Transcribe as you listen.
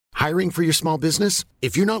Hiring for your small business?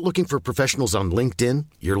 If you're not looking for professionals on LinkedIn,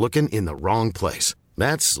 you're looking in the wrong place.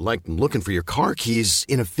 That's like looking for your car keys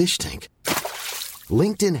in a fish tank.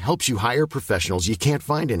 LinkedIn helps you hire professionals you can't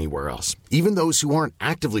find anywhere else, even those who aren't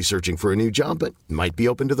actively searching for a new job but might be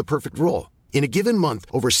open to the perfect role. In a given month,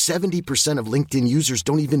 over 70% of LinkedIn users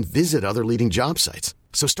don't even visit other leading job sites.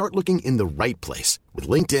 So start looking in the right place. With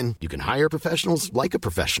LinkedIn, you can hire professionals like a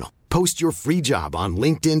professional. Post your free job on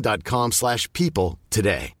linkedin.com/people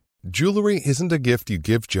today. Jewelry isn't a gift you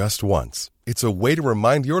give just once. It's a way to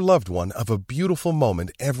remind your loved one of a beautiful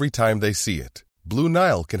moment every time they see it. Blue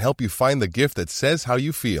Nile can help you find the gift that says how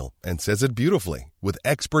you feel and says it beautifully, with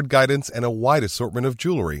expert guidance and a wide assortment of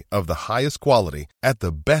jewelry of the highest quality at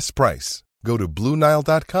the best price. Go to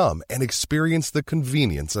BlueNile.com and experience the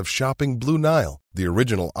convenience of shopping Blue Nile, the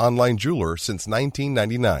original online jeweler since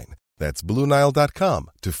 1999. That's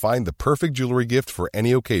BlueNile.com to find the perfect jewelry gift for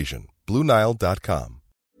any occasion. BlueNile.com.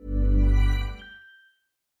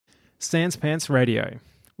 Sans Pants Radio,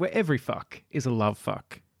 where every fuck is a love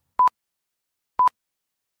fuck.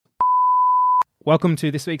 Welcome to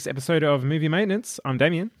this week's episode of Movie Maintenance. I'm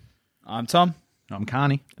Damien. I'm Tom. I'm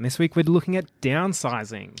Carney. And this week we're looking at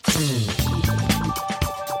downsizing.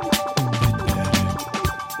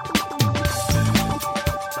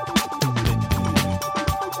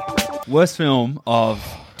 Worst film of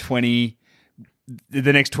the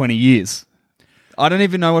next 20 years. I don't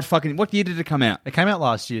even know what year did it come out? It came out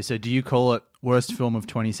last year, so do you call it worst film of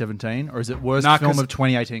 202017, or is it worst film of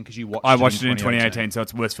 2018 because you watched I watched it in 2018, so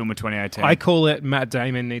it's worst film of 2018. I call it Matt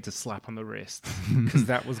Damon needs a slap on the wrist because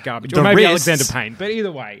that was garbage. The Or maybe wrists. Alexander Payne, but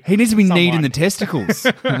either way. He needs to be someone. kneed in the testicles.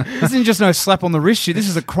 This isn't just no slap on the wrist shit. This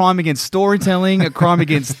is a crime against storytelling, a crime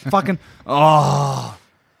against fucking... Oh...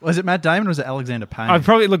 Was it Matt Damon or was it Alexander Payne? I'd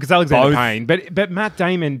probably look, it's Alexander Both. Payne, but Matt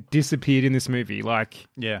Damon disappeared in this movie. Like,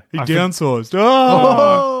 Yeah. He downsized.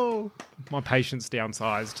 Oh! My patience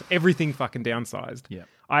downsized. Everything fucking downsized. Yeah.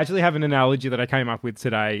 I actually have an analogy that I came up with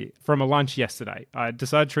today from a lunch yesterday. I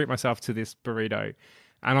decided to treat myself to this burrito,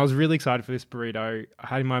 and I was really excited for this burrito. I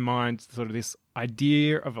had in my mind sort of this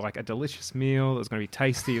idea of like a delicious meal that was going to be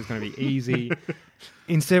tasty, it was going to be easy.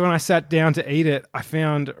 Instead, when I sat down to eat it, I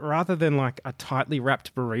found rather than like a tightly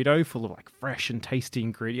wrapped burrito full of like fresh and tasty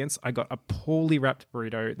ingredients, I got a poorly wrapped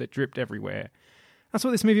burrito that dripped everywhere. That's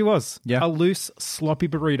what this movie was. Yeah. A loose, sloppy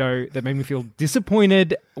burrito that made me feel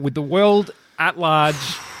disappointed with the world at large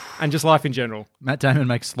and just life in general. Matt Damon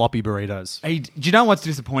makes sloppy burritos. Hey, do you know what's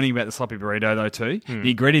disappointing about the sloppy burrito, though, too?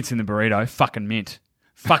 The ingredients in the burrito, fucking mint.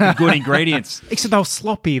 Fucking good ingredients. Except they were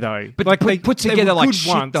sloppy, though. But like put they together were like good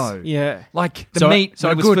shit, once. though. Yeah. Like, the meat, so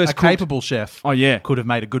when a it was good, first a cooked... capable chef Oh, yeah. could have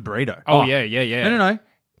made a good burrito. Oh, yeah. No.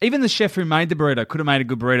 Even the chef who made the burrito could have made a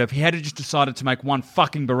good burrito if he had just decided to make one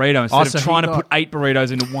fucking burrito instead so of trying he to got- put 8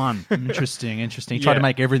 burritos into one. Interesting. He tried Yeah. to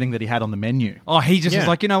make everything that he had on the menu. Oh, he just Yeah. was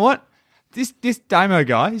like, you know what? This Damo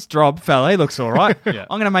guy, this Drob fella, he looks all right. Yeah.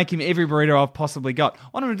 I'm going to make him every burrito I've possibly got.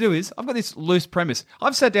 What I'm going to do is, I've got this loose premise.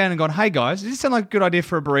 I've sat down and gone, hey guys, does this sound like a good idea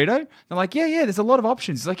for a burrito? They're like, yeah, there's a lot of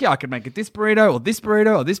options. He's like, yeah, I could make it this burrito or this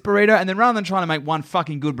burrito or this burrito. And then rather than trying to make one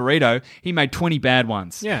fucking good burrito, he made 20 bad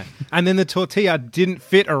ones. Yeah. And then the tortilla didn't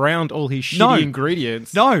fit around all his shitty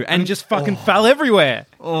ingredients. No, And and- just fucking fell everywhere.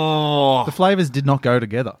 Oh. The flavors did not go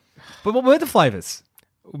together. But what were the flavors?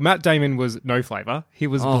 Matt Damon was no flavor. He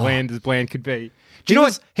was bland as bland could be. Do you know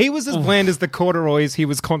what? He was as bland as the corduroys he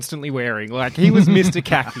was constantly wearing. Like, he was Mr.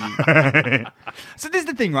 Khaki. So this is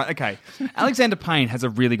the thing, right? Okay. Alexander Payne has a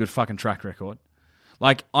really good fucking track record.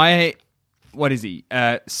 Like, what is he?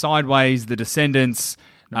 Sideways, The Descendants.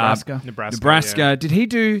 Nebraska. Nebraska, yeah. Did he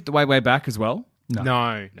do The Way Back as well?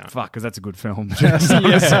 No. Fuck, because that's a good film.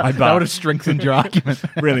 That would have strengthened your argument.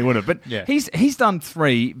 Really would have. But Yeah. he's done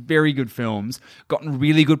 3 very good films, gotten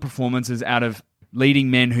really good performances out of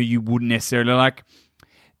leading men who you wouldn't necessarily like.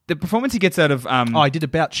 The performance he gets out of... Oh, he did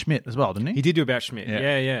About Schmidt as well, didn't he? He did do About Schmidt.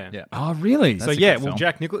 Yeah. Yeah. Oh, really? So, That's a yeah, good well,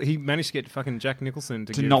 film. he managed to get fucking Jack Nicholson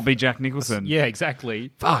to to give... not be Jack Nicholson. Yeah,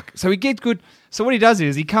 exactly. Fuck. So he gets good. So what he does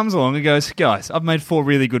is he comes along and goes, guys, I've made 4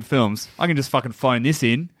 really good films. I can just fucking phone this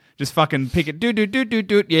in. Just fucking pick it.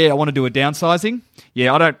 Do. Yeah, I want to do a downsizing.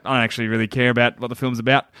 Yeah, I don't actually really care about what the film's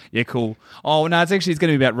about. Yeah, cool. Oh, no, it's going to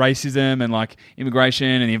be about racism and like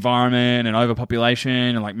immigration and the environment and overpopulation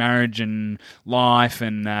and like marriage and life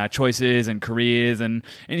and choices and careers. And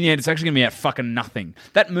in the end, it's actually going to be about fucking nothing.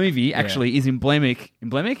 That movie actually is symptomatic.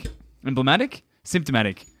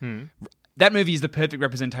 That movie is the perfect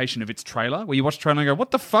representation of its trailer, where you watch the trailer and go,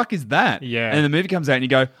 what the fuck is that? Yeah. And then the movie comes out and you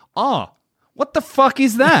go, what the fuck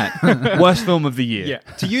is that? Worst film of the year. Yeah.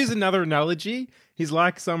 To use another analogy, he's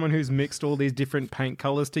like someone who's mixed all these different paint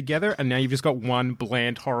colors together, and now you've just got one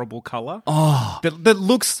bland, horrible color that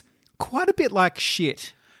looks quite a bit like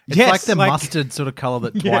shit. It's like the mustard sort of colour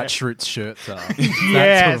that Dwight Schrute's shirts are.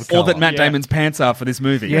 Yes. Or that Matt Damon's pants are for this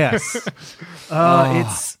movie. Yes.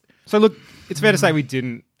 It's... So look, it's fair to say we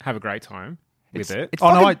didn't have a great time with it.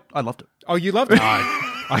 Oh, no, I loved it. Oh, you loved it?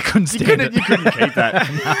 I couldn't stand it. You couldn't keep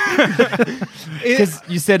that. Because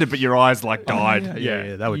you said it, but your eyes like died.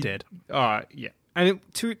 Yeah, they were dead. Yeah. And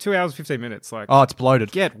 2 hours, 15 minutes. Like, Oh, it's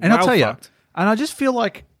bloated. And I'll well tell you, fucked. and I just feel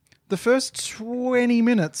like the first 20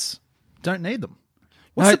 minutes don't need them.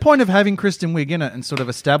 What's the point of having Kristen Wiig in it and sort of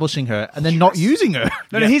establishing her and then not using her?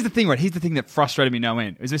 No, here's the thing, right? Here's the thing that frustrated me no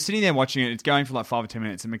end. Is we're sitting there watching it, it's going for like 5 or 10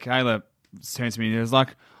 minutes, and Michaela turns to me and is like,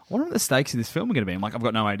 I wonder what the stakes of this film are going to be. I'm like, I've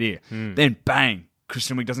got no idea. Then bang,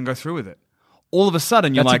 Kristen Wiig doesn't go through with it. All of a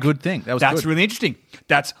sudden, you're That's a like, good thing. That's good. really interesting.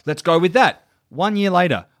 Let's go with that. 1 year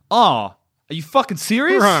later, are you fucking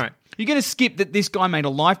serious? Right. You're going to skip that this guy made a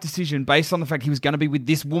life decision based on the fact he was going to be with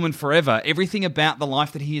this woman forever. Everything about the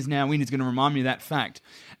life that he is now in is going to remind me of that fact.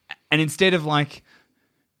 And instead of like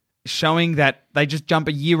showing that they just jump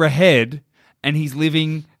a year ahead and he's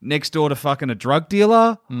living next door to fucking a drug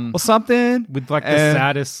dealer or something. with like the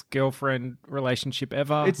saddest girlfriend relationship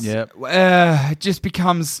ever. It just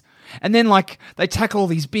becomes... And then, like, they tackle all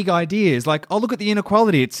these big ideas. Like, oh, look at the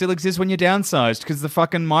inequality. It still exists when you're downsized because the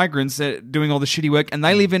fucking migrants are doing all the shitty work and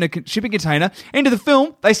they live in a shipping container. End of the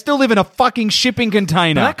film, they still live in a fucking shipping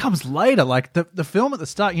container. But that comes later. Like, the film at the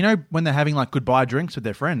start, you know, when they're having, like, goodbye drinks with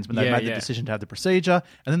their friends, when they made the decision to have the procedure.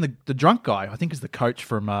 And then the drunk guy, I think is the coach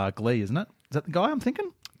from Glee, isn't it? Is that the guy I'm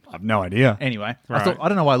thinking? I have no idea. Anyway, Right. I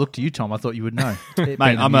don't know why I looked to you, Tom. I thought you would know. Mate,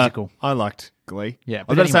 I liked Glee. Yeah, I but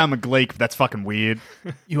was going to say anyway. I'm a Gleek, but that's fucking weird.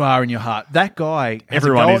 You are in your heart. That guy. Has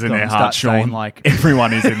Everyone a go is at in them their and heart, starts saying, Sean. like,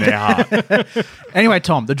 Everyone is in their heart. Anyway,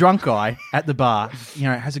 Tom, the drunk guy at the bar, you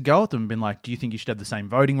know, has a go at them and been like, "Do you think you should have the same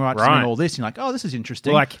voting rights Right. and all this?" And you're like, "Oh, this is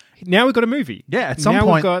interesting." Well, like, now we've got a movie. yeah, at some Now we've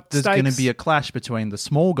point, got there's going to stakes. be a clash between the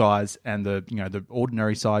small guys and the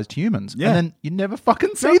ordinary sized humans, Yeah. and then you never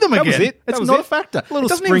fucking see them that again. was it. That It's was not it. a factor. A little it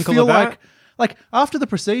doesn't sprinkle even feel of that. like after the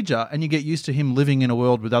procedure, and you get used to him living in a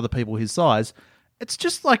world with other people his size. It's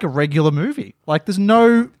just like a regular movie. Like there's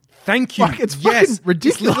no. Thank you. Like, it's yes. fucking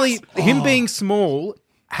ridiculous. It's literally, him being small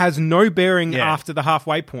has no bearing Yeah. after the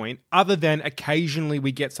halfway point, other than occasionally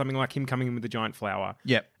we get something like him coming in with a giant flower.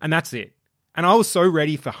 Yep. And that's it. And I was so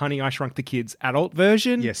ready for Honey, I Shrunk the Kids adult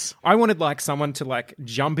version. Yes. I wanted like someone to like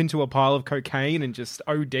jump into a pile of cocaine and just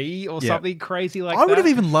OD or something crazy like that. I would have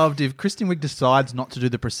even loved if Kristen Wiig decides not to do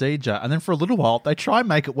the procedure, and then for a little while they try and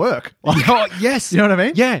make it work. Like, Oh, yes. you know what I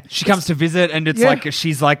mean? Yeah. She comes to visit and it's Yeah. like,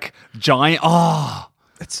 she's like giant. Oh,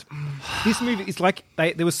 It's This movie is like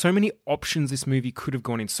there were so many options this movie could have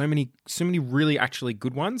gone in, so many really actually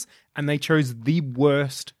good ones, and they chose the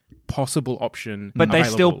worst possible option. but they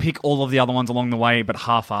still available. pick all of the other ones along the way, but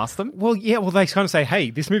half-ass them. Well, yeah, they kind of say,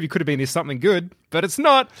 hey, this movie could have been this something good, but it's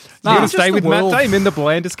not. No, You're going it's to just stay the with world. Matt Damon, the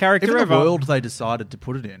blandest character even ever. the world they decided to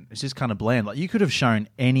put it in. It's just kind of bland. Like you could have shown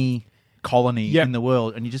any colony Yeah. in the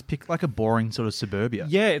world, and you just pick like a boring sort of suburbia.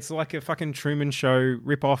 Yeah, it's like a fucking Truman Show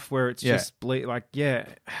ripoff where it's Yeah. just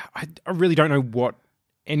I really don't know what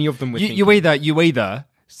any of them were thinking. You either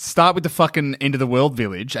start with the fucking end of the world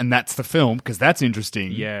village, and that's the film because that's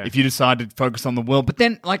interesting. Yeah. If you decide to focus on the world, but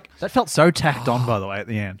then like That felt so tacked on, by the way, at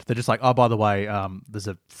the end. They're just like, oh, by the way, there's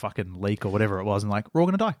a fucking leak or whatever it was, and like, we're all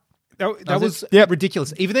going to die. That was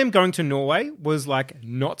ridiculous. Even them going to Norway was like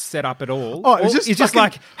not set up at all. Oh, it was just it's just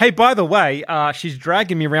fucking- like, hey, by the way, she's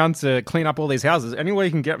dragging me around to clean up all these houses. Any way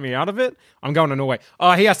you can get me out of it? I'm going to Norway.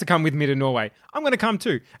 Oh, he has to come with me to Norway. I'm going to come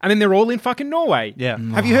too. And then they're all in fucking Norway. Yeah.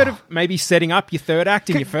 Have you heard of maybe setting up your third act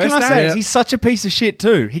in your first Can I act? say, he's such a piece of shit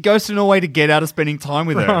too. He goes to Norway to get out of spending time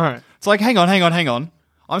with her. Right. It's like, hang on.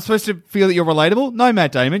 I'm supposed to feel that you're relatable? No,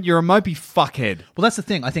 Matt Damon, you're a mopey fuckhead. Well, that's the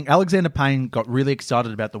thing. I think Alexander Payne got really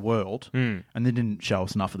excited about the world, and they didn't show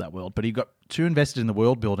us enough of that world, but he got too invested in the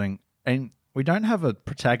world building, and we don't have a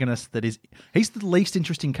protagonist that is... He's the least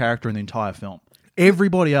interesting character in the entire film.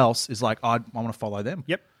 Everybody else is like, I want to follow them.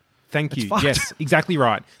 Yep. Thank you. fucked. Yes, exactly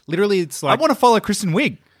right. Literally, it's I like... want to follow Kristen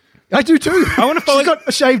Wiig. I do too. I wanna follow- She's got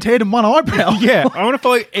a shaved head and one eyebrow. Yeah, I want to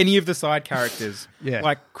follow any of the side characters. Yeah.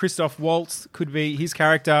 Like Christoph Waltz could be his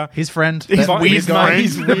character. His friend. He's that weird weird guy. mate.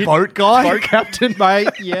 He's the boat guy. Boat captain, mate.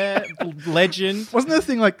 Yeah, legend. Wasn't there a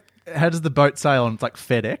thing like, how does the boat sail on? It's like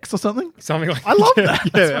FedEx or something? Something like I love yeah, that.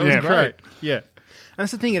 Yeah, That's that was fucking great. Yeah. And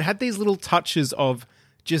that's the thing. It had these little touches of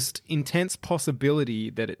just intense possibility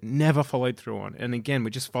that it never followed through on. And again,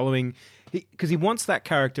 we're just following... Because he wants that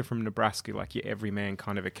character from Nebraska, like your everyman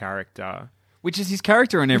kind of a character. Which is his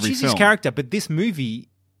character in every Which is film. his character. But this movie,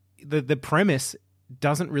 the premise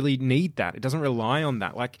doesn't really need that. It doesn't rely on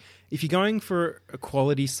that. Like, if you're going for a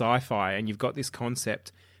quality sci-fi and you've got this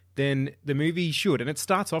concept, then the movie should. And it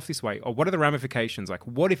starts off this way. Or what are the ramifications? Like,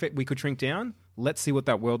 what if we could shrink down? Let's see what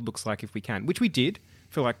that world looks like if we can, which we did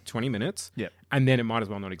for like 20 minutes. Yep. And then it might as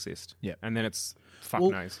well not exist. Yep. And then it's fuck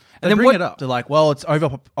Well, knows. They then bring what- it up. They're like, well, it's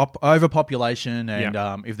overpopulation,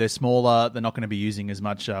 and if they're smaller, they're not going to be using as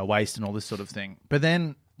much waste and all this sort of thing. But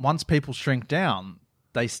then once people shrink down,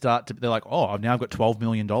 they're like, oh, I've now got $12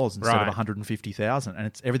 million instead Right. of 150,000,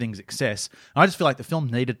 and everything's excess. And I just feel like the film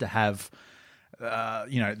needed to have,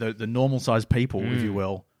 the normal sized people, if you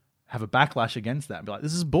will, have a backlash against that and be like,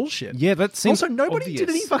 this is bullshit. Yeah, that seems Also, nobody did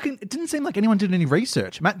obvious. it didn't seem like anyone did any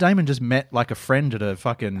research. Matt Damon just met like a friend at a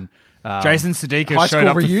fucking Jason high Sudeikis showed school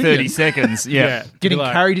up reunion. for 30 seconds. Yeah. getting Be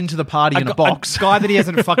like- carried into the party in a box. A guy that he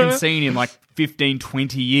hasn't fucking seen in like 15,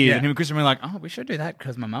 20 years. Yeah. And him and Christian were like, oh, we should do that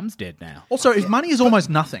because my mum's dead now. Also, if money is almost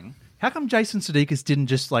nothing, how come Jason Sudeikis didn't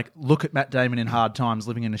just like look at Matt Damon in hard times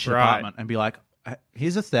living in a shit Right. apartment and be like,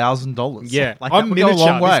 here's $1,000? Yeah, like I'm that would go a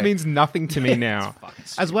miniature. long way. This means nothing to me now.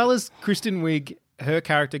 As well as Kristen Wiig, her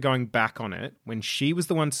character going back on it when she was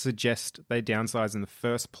the one to suggest they downsize in the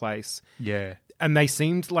first place. Yeah. And they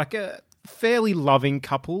seemed like a fairly loving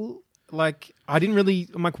couple. Like, I'm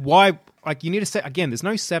like, why? Like, you need to set, again, there's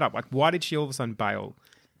no setup. Like, why did she all of a sudden bail?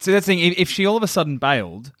 So that's the thing. If she all of a sudden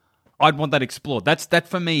bailed, I'd want that explored. That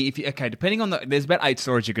for me. Depending on there's about 8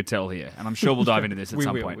 stories you could tell here, and I'm sure we'll dive into this at We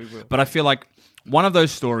some will, point. we will. But I feel like one of those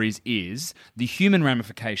stories is the human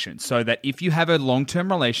ramification. So that if you have a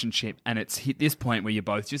long-term relationship and it's hit this point where you're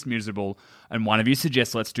both just miserable, and one of you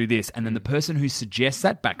suggests let's do this, and then the person who suggests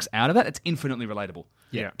that backs out of that, it's infinitely relatable.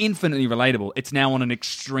 Yeah. Infinitely relatable. It's now on an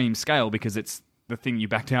extreme scale because it's the thing you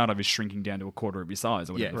backed out of is shrinking down to a quarter of your size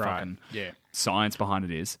or whatever Yeah, right. fucking Yeah. science behind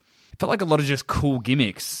it is. It felt like a lot of just cool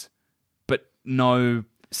gimmicks, but no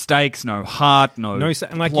stakes, no heart, no and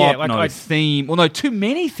like, plot, yeah, like no theme. Well, no, too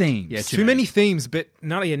many themes. Yeah, Too many themes, but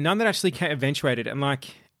none that actually eventuated.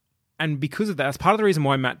 And because of that, that's part of the reason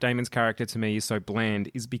why Matt Damon's character to me is so bland,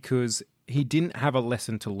 is because he didn't have a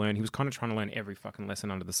lesson to learn. He was kind of trying to learn every fucking lesson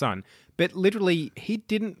under the sun. But literally, he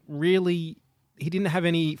didn't have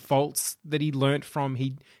any faults that he learnt from.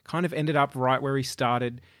 He kind of ended up right where he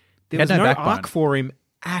started. There Had was no no backbone. arc for him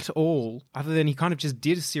at all, other than he kind of just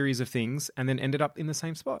did a series of things and then ended up in the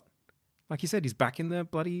same spot. Like you said, he's back in the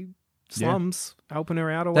bloody slums, helping her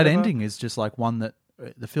out or That whatever. ending is just like one that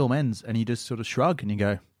the film ends and you just sort of shrug and you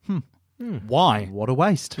go, Why? what a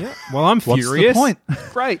waste. Yeah. Well, I'm What's the furious. point?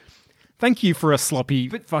 Great. Thank you for a sloppy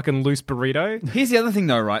fucking loose burrito. Here's the other thing,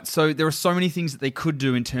 though, right? So there are so many things that they could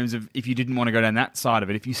do in terms of if you didn't want to go down that side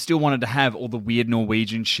of it. If you still wanted to have all the weird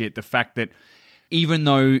Norwegian shit, the fact that even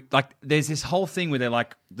though, like, there's this whole thing where they're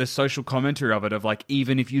like, the social commentary of it, of like,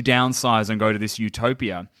 even if you downsize and go to this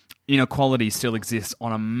utopia, inequality still exists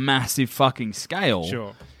on a massive fucking scale.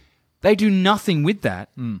 Sure. They do nothing with that.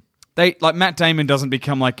 They like Matt Damon doesn't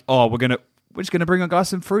become like, oh, we're just gonna bring a guy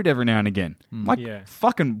some fruit every now and again. Like, Yeah.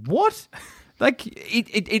 fucking what? Like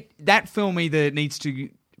that film either needs to,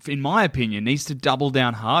 in my opinion, needs to double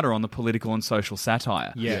down harder on the political and social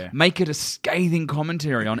satire. Yeah. Make it a scathing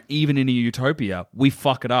commentary on even in a utopia, we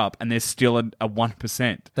fuck it up and there's still a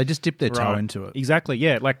 1%. They just dip their toe Right. into it. Exactly.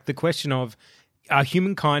 Yeah. Like the question of, are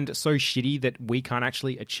humankind so shitty that we can't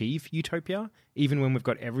actually achieve utopia, even when we've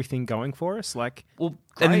got everything going for us? Like, Well,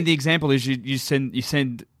 great. and then the example is you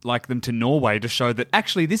send like them to Norway to show that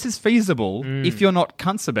actually this is feasible if you're not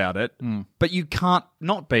cunts about it, but you can't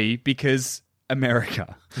not be because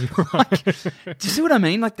America. Like, do you see what I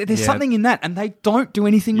mean? Like there's Yeah. something in that, and they don't do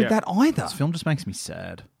anything with Yeah. that either. This film just makes me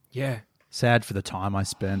sad. yeah. Sad for the time I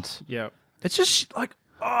spent. Yeah. It's just like,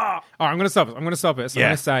 All right, I'm going to stop it. So I'm Yeah.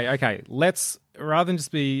 going to say, okay, let's, rather than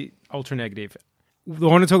just be ultra negative, we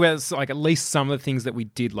want to talk about like at least some of the things that we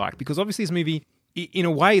did like, because obviously this movie, in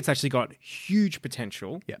a way, it's actually got huge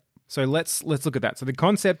potential. Yeah. So let's look at that. So the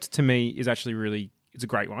concept to me is actually it's a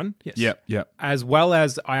great one. yes. Yeah. As well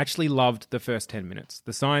as I actually loved the first 10 minutes.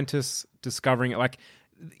 The scientists discovering it, like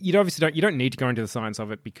you don't need to go into the science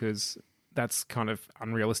of it because that's kind of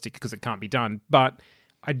unrealistic because it can't be done. But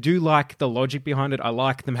I do like the logic behind it. I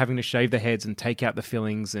like them having to shave their heads and take out the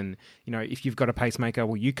fillings. And, if you've got a pacemaker,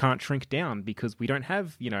 well, you can't shrink down because we don't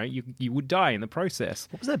have, you would die in the process.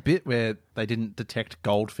 What was that bit where they didn't detect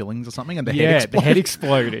gold fillings or something and the Yeah, head exploded? the head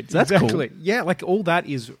exploded. That's cool. exactly. Yeah, like all that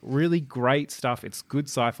is really great stuff. It's good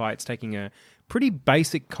sci-fi. It's taking a pretty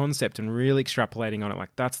basic concept and really extrapolating on it.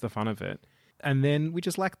 Like that's the fun of it. And then we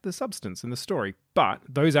just lack the substance and the story. But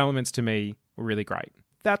those elements to me were really great.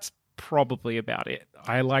 That's probably about it.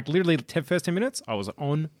 I like literally the first 10 minutes, I was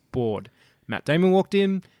on board. Matt Damon walked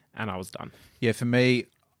in and I was done. Yeah, for me,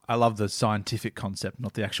 I love the scientific concept,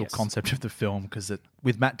 not the actual Yes. concept of the film, because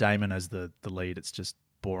with Matt Damon as the lead, it's just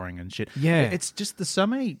boring and shit. Yeah. It's just there's so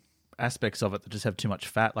many aspects of it that just have too much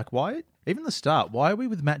fat. Like why, even the start, why are we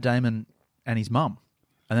with Matt Damon and his mum?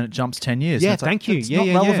 And then it jumps 10 years. Yeah, and it's like, thank you. It's Yeah, not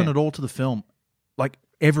yeah, relevant yeah. at all to the film, like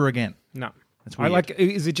ever again. No. That's I weird. like,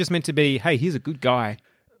 is it just meant to be, hey, he's a good guy?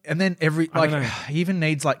 And then I don't know. he even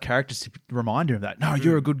needs like characters to remind him of that. No,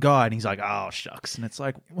 you're a good guy, and he's like, oh shucks, and it's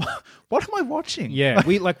like, what am I watching? Yeah,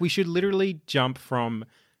 we should literally jump from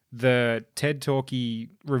the TED Talkie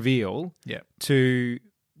reveal Yeah. to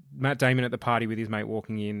Matt Damon at the party with his mate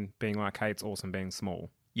walking in, being like, "Hey, it's awesome being small."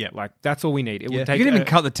 Yeah. like that's all we need. It Yeah. would take. You can even a-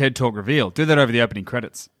 cut the TED Talk reveal. Do that over the opening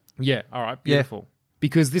credits. Yeah, all right, beautiful.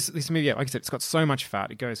 Because this movie, yeah, like I said, it's got so much fat.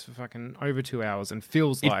 It goes for fucking over 2 hours and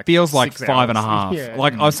feels like It feels like 6 5 and a hours. half. Yeah.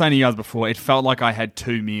 Like I was saying to you guys before, it felt like I had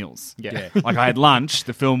 2 meals. Yeah. Like I had lunch,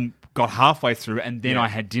 the film got halfway through, and then Yeah. I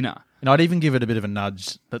had dinner. And I'd even give it a bit of a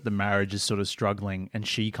nudge that the marriage is sort of struggling, and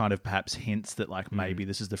she kind of perhaps hints that like maybe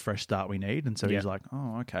this is the fresh start we need, and so he's Yeah. like,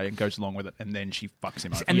 oh okay, and goes along with it, and then she fucks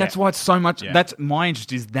him over. And that's why it's so much. Yeah. That's my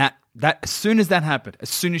interest is that as soon as that happened, as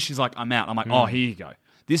soon as she's like, I'm out, I'm like, oh, here you go.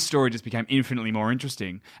 This story just became infinitely more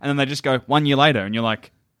interesting. And then they just go 1 year later, and you're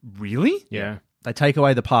like, really? Yeah. They take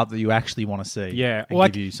away the part that you actually want to see. Yeah. and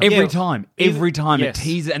Like, give you something. Every time Yes. it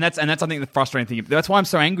teases, and that's I think the frustrating thing. That's why I'm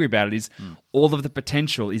so angry about it. Is all of the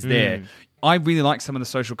potential is there. I really like some of the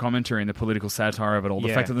social commentary and the political satire of it all. The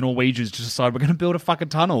Yeah. fact that the Norwegians just decide we're going to build a fucking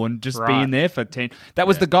tunnel and just be Right. in there for 10. That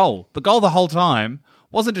was the goal. The goal the whole time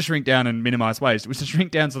wasn't to shrink down and minimize waste. It was to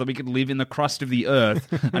shrink down so that we could live in the crust of the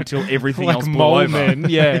earth until everything like else blew mole over. men,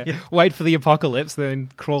 yeah. Wait for the apocalypse, then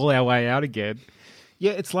crawl our way out again.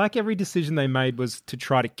 Yeah, it's like every decision they made was to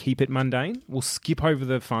try to keep it mundane. We'll skip over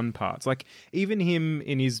the fun parts. Like even him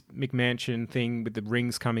in his McMansion thing with the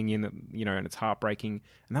rings coming in, and it's heartbreaking.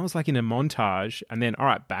 And that was like in a montage. And then, all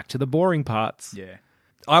right, back to the boring parts. Yeah.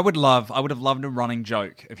 I would have loved a running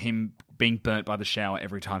joke of him being burnt by the shower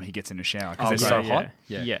every time he gets in the shower because it's so yeah, hot.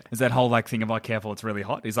 Yeah. Is that whole like thing of like careful, it's really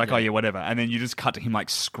hot? He's like, oh yeah, whatever, and then you just cut to him like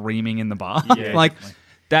screaming in the bar. Yeah, like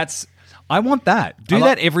that's I want that. Do I that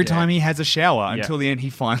like- every yeah. time he has a shower Yeah. until the end.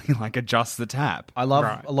 He finally like adjusts the tap. I love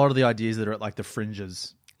Right. a lot of the ideas that are at like the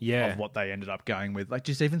fringes Yeah. of what they ended up going with. Like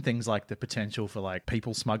just even things like the potential for like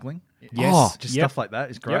people smuggling. Yes. Oh, Just Yep. stuff like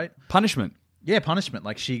that is great. Punishment Yeah, punishment.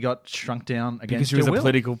 Like she got shrunk down because against she was her a will.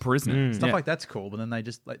 political prisoner. Stuff Yeah. like that's cool, but then they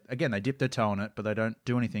just they dip their toe in it, but they don't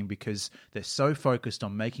do anything because they're so focused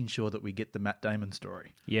on making sure that we get the Matt Damon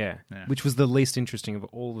story. Yeah. Yeah. Which was the least interesting of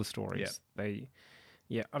all the stories.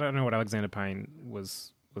 I don't know what Alexander Payne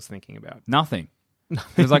was thinking about. Nothing.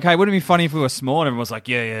 He was like, hey, wouldn't it be funny if we were small? And everyone was like,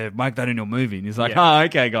 yeah, make that into a movie. And he's like, Yeah. oh,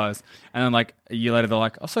 okay, guys. And then like a year later, they're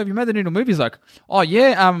like, oh, so have you made that into a movie? He's like, oh,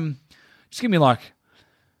 yeah, just give me like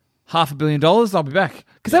 $500 million. I'll be back.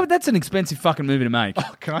 Because that's an expensive fucking movie to make.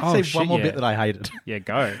 Can I Oh, say shit, one more yeah. bit that I hated? Yeah,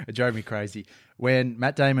 go. It drove me crazy. When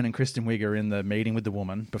Matt Damon and Kristen Wiig are in the meeting with the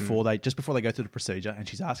woman before they go through the procedure, and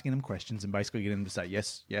she's asking them questions and basically getting them to say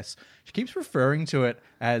yes, yes. She keeps referring to it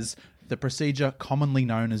as the procedure commonly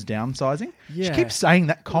known as downsizing. She Yeah. keeps saying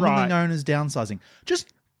that commonly Right. known as downsizing.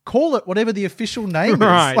 Just call it whatever the official name is.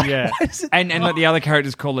 Right, Like, yeah. why is it- And let the other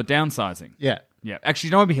characters call it downsizing. yeah. Yeah. Actually,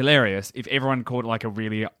 you know what would be hilarious? If everyone called it like a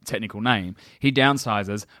really technical name. He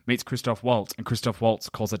downsizes, meets Christoph Waltz, and Christoph Waltz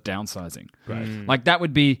calls it downsizing. Right. Like that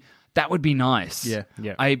would be nice. Yeah.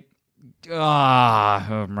 Yeah.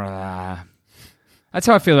 That's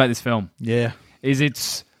how I feel about this film. Yeah. Is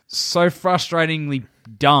it's so frustratingly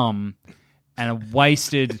dumb and a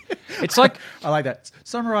wasted. It's like I like that.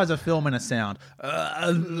 Summarize a film in a sound.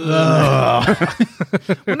 well,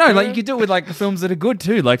 no, like you could do it with like the films that are good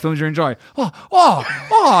too, like films you enjoy.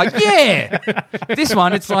 Oh, yeah. This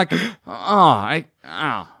one, it's like, all right.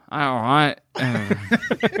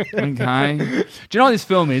 Okay. Do you know what this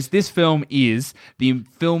film is? This film is the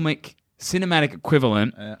filmic cinematic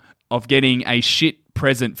equivalent of getting a shit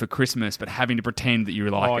present for Christmas, but having to pretend that you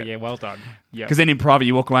like Oh, it. yeah, well done. Yeah. Because then in private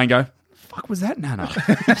you walk away and go, fuck was that, Nana?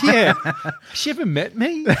 yeah. She ever met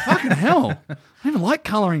me? Fucking hell. I don't even like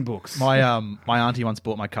colouring books. My auntie once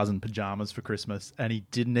bought my cousin pajamas for Christmas, and he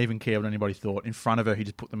didn't even care what anybody thought. In front of her, he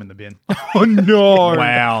just put them in the bin. Oh, no.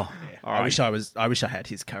 Wow. I wish I had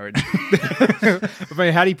his courage. I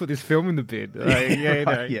mean, how do you put this film in the bid?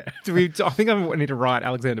 Yeah. Yeah. I think I need to write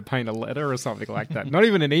Alexander Payne a letter or something like that. Not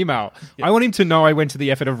even an email. I want him to know I went to the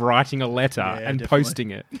effort of writing a letter and definitely.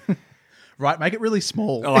 posting it. Right, make it really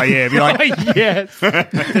small. Oh, yeah. Be like, yes.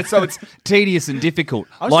 so it's tedious and difficult,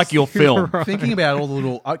 I was like just your film. thinking about all the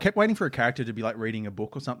little. I kept waiting for a character to be like reading a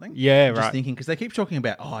book or something. Yeah, Just right. thinking because they keep talking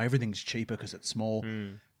about everything's cheaper because it's small.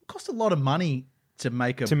 It costs a lot of money to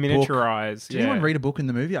make a to book. miniaturize. Did anyone read a book in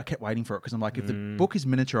the movie? I kept waiting for it because I'm like, if the book is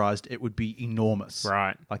miniaturized, it would be enormous.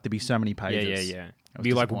 Right. Like there'd be so many Yeah, pages. yeah. I was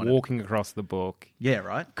Be like disappointed. walking across the book. Yeah,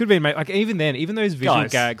 right. Could be made like even then, even those visual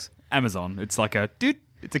Guys, gags. Amazon. It's like a dude.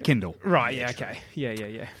 It's a Kindle. Right. Yeah. Okay. Yeah.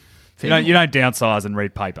 You don't downsize and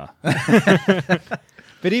read paper.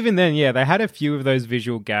 But even then, yeah, they had a few of those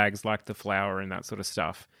visual gags like the flower and that sort of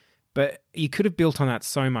stuff. But you could have built on that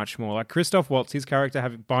so much more. Like Christoph Waltz, his character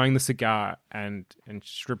buying the cigar and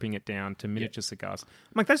stripping it down to miniature cigars.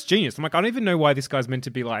 I'm like, that's genius. I'm like, I don't even know why this guy's meant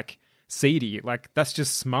to be like seedy. Like, that's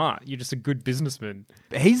just smart. You're just a good businessman.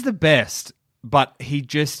 He's the best, but he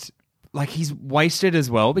just like he's wasted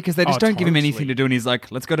as well because they just don't give him anything totally. to do. And he's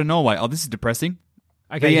like, let's go to Norway. Oh, this is depressing.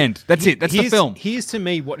 Okay, The end. That's it. That's the film. Here's to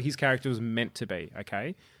me what his character was meant to be,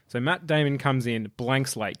 okay? So Matt Damon comes in blank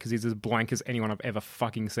slate because he's as blank as anyone I've ever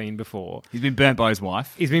fucking seen before. He's been burnt by his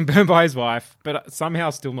wife. He's been burned by his wife, but somehow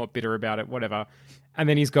still not bitter about it, whatever. And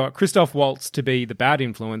then he's got Christoph Waltz to be the bad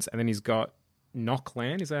influence, and then he's got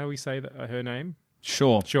Knockland, is that how we say her name?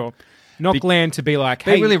 Sure. Sure. Knockland to be like,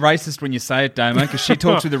 Be hey, really racist when you say it, Damon, because she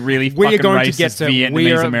talks with a really we are fucking going racist to get to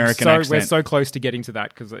Vietnamese American accent. We're so close to getting to that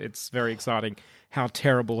because it's very exciting how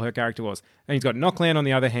terrible her character was. And he's got Knockland on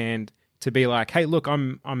the other hand to be like, hey, look,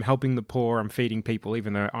 I'm helping the poor, I'm feeding people,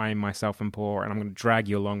 even though I myself am poor, and I'm going to drag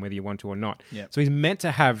you along whether you want to or not. Yep. So he's meant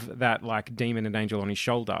to have that like demon and angel on his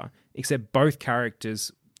shoulder, except both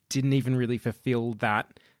characters didn't even really fulfill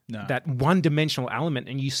that one-dimensional element,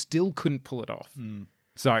 and you still couldn't pull it off.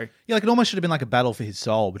 So Yeah, like it almost should have been like a battle for his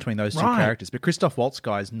soul between those two Right. characters. But Christoph Waltz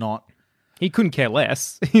guy is not. he couldn't care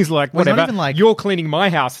less. He's like, Well, he's not whatever, even like- you're cleaning my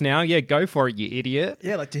house now. Yeah, go for it, you idiot.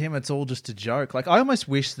 Yeah, like to him, it's all just a joke. Like I almost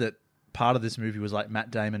wish that part of this movie was like Matt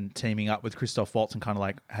Damon teaming up with Christoph Waltz and kind of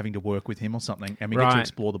like having to work with him or something, and we get to Right.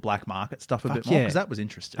 explore the black market stuff a Fuck bit more yeah. because that was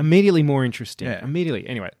interesting. Immediately more interesting. Yeah. Immediately.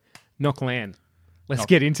 Anyway, Knockland. Let's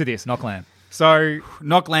get into this. Knockland. So,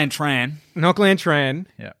 Knockland Tran. Knockland Tran,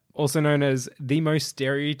 Yeah. also known as the most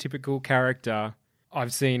stereotypical character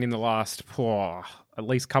I've seen in the last at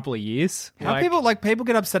least couple of years. How people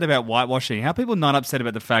get upset about whitewashing? How people not upset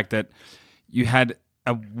about the fact that you had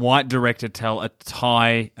a white director tell a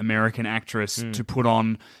Thai American actress to put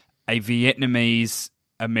on a Vietnamese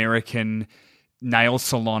American nail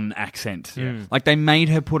salon accent? Like they made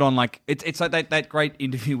her put on like it's like that great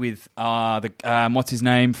interview with what's his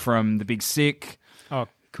name from The Big Sick. Oh,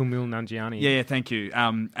 Kumail Nanjiani. Yeah, thank you.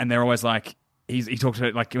 And they're always like, he talks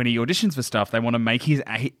about like when he auditions for stuff, they want to make his.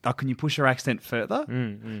 Can you push your accent further?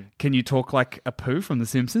 Can you talk like a Pooh from The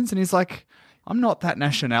Simpsons? And he's like, I'm not that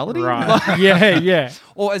nationality. Right. yeah.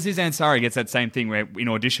 Or Aziz Ansari gets that same thing where in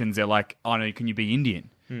auditions they're like, oh no, can you be Indian?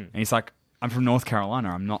 And he's like, I'm from North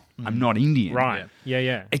Carolina. I'm not Indian. Right.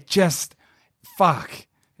 Yeah. It just fuck.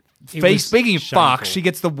 It was Speaking of fuck, shameful. she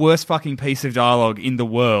gets the worst fucking piece of dialogue in the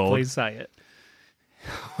world. Please say it.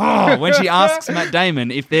 Oh, when she asks Matt Damon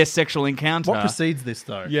if their sexual encounter. What precedes this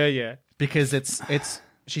though? Yeah. Because it's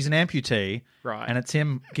she's an amputee, Right. And it's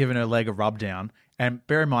him giving her leg a rub down. And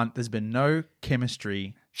bear in mind, there's been no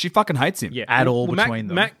chemistry. She fucking hates him. Yeah. At all Matt- between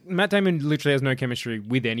them. Matt Damon literally has no chemistry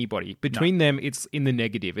with anybody. Between them, it's in the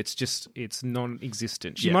negative. It's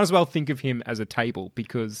non-existent. She Yeah. might as well think of him as a table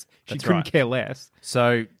because she That's couldn't right. care less.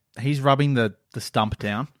 So he's rubbing the stump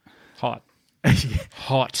down. Hot.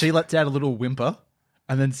 Hot. She lets out a little whimper,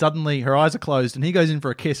 and then suddenly her eyes are closed, and he goes in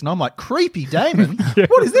for a kiss, and I'm like, creepy Damon.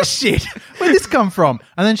 What is this shit? Where'd this come from?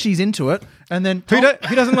 And then she's into it, and then Who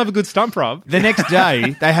doesn't love a good stump rub? The next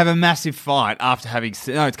day, they have a massive fight after having.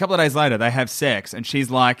 No, it's a couple of days later. They have sex, and she's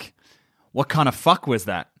like, "What kind of fuck was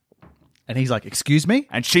that?" and he's like, excuse me?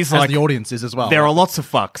 And she's As like, the audience is as well. "There are lots of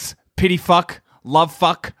fucks: pity fuck, love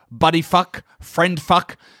fuck, buddy fuck, friend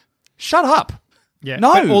fuck." Shut up. Yeah.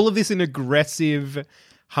 No. But all of this in aggressive,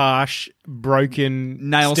 harsh, broken,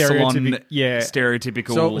 Nail salon,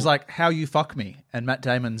 stereotypical. So it was like, how you fuck me? And Matt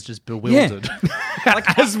Damon's just bewildered.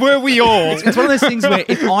 as were we all. It's one of those things where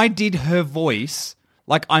if I did her voice,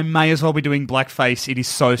 like I may as well be doing blackface. It is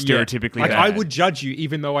so stereotypically Like bad. I would judge you,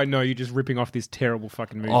 even though I know you're just ripping off this terrible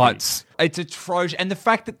fucking movie. Oh, it's atrocious. And the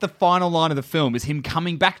fact that the final line of the film is him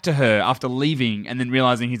coming back to her after leaving and then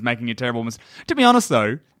realizing he's making a terrible mistake. To be honest,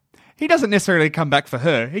 though, he doesn't necessarily come back for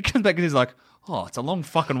her. He comes back and he's like, oh, it's a long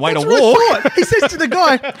fucking way That's to what walk. I thought. He says to the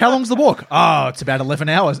guy, how long's the walk? Oh, it's about 11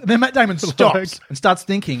 hours. And then Matt Damon stops and starts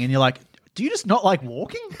thinking, and you're like, do you just not like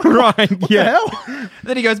walking? right. What yeah. the hell?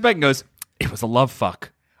 Then he goes back and goes, it was a love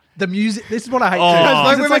fuck. The music, this is what I hate Oh. too.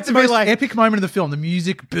 Like, Because we're it's like meant the to be most like- epic moment of the film. The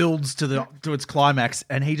music builds to its climax,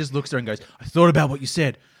 and he just looks at her and goes, I thought about what you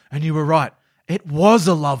said, and you were right. It was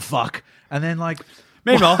a love fuck. And then like...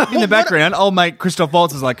 Meanwhile, in the background, old mate Christoph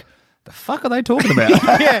Waltz is like, the fuck are they talking about?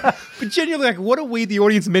 Yeah, but genuinely, like, what are we, the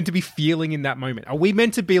audience, meant to be feeling in that moment? Are we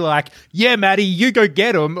meant to be like, yeah, Maddie, you go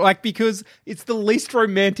get him? Like, because it's the least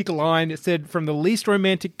romantic line. It said from the least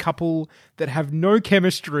romantic couple that have no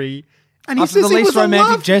chemistry. And he After says the it least was a romantic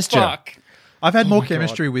love gesture. fuck. I've had more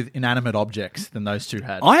chemistry with inanimate objects than those two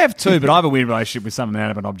had. I have too, but I have a weird relationship with some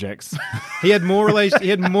inanimate objects. He had more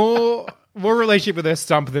relationship with her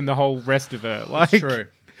stump than the whole rest of her. Like, True.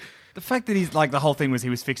 The fact that he's like, the whole thing was he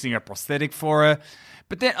was fixing a prosthetic for her.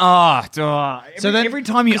 But then, every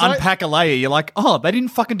time you 'cause unpack a layer, you're like, oh, they didn't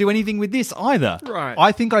fucking do anything with this either. Right.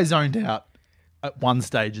 I think I zoned out at one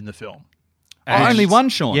stage in the film. Oh, only one,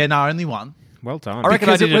 Sean. Yeah, no, only one. Well done. I reckon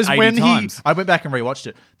I did it 80 times. I went back and rewatched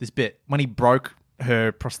it. This bit when he broke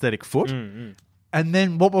her prosthetic foot, and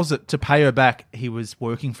then what was it? To pay her back, he was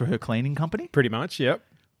working for her cleaning company. Pretty much, yep.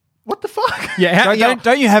 What the fuck? Yeah,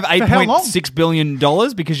 Don't you have For how long? $8.6 billion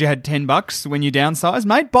because you had $10 when you downsized?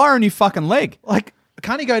 Mate, buy her a new fucking leg. Like,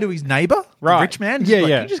 can't he go to his neighbour, Right. the rich man? Yeah, Like,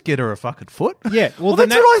 yeah. Can you just get her a fucking foot? Yeah, Well,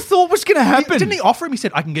 that's what I thought was going to happen. Didn't he offer him? He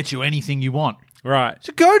said, "I can get you anything you want." Right.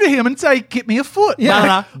 So go to him and say, "Get me a foot."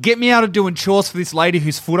 No. Get me out of doing chores for this lady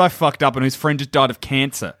whose foot I fucked up and whose friend just died of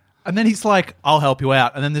cancer. And then he's like, "I'll help you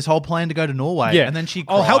out." And then this whole plan to go to Norway. Yeah. And then she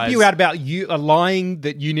I'll help cries. you out about you lying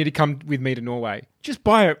that you need to come with me to Norway. Just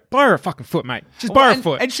buy her a fucking foot, mate. Just buy her a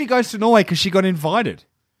foot. And she goes to Norway because she got invited.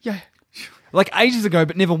 yeah. Like ages ago,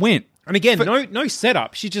 but never went. And again, no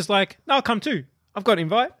setup. She's just like, no, I'll come too. I've got an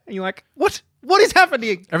invite. And you're like, what? What is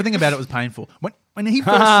happening? Everything about it was painful. When he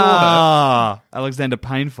first saw Ah, Alexander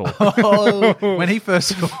Painful. her, when he first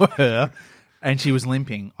saw her, and she was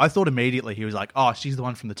limping, I thought immediately he was like, "Oh, she's the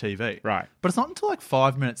one from the TV." Right. But it's not until like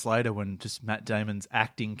 5 minutes later when just Matt Damon's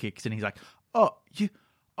acting kicks in. He's like, "Oh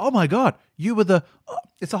my God, you were the." Oh.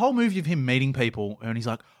 It's a whole movie of him meeting people, and he's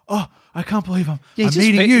like, "Oh, I can't believe I'm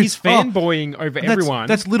meeting you." He's fanboying over And everyone.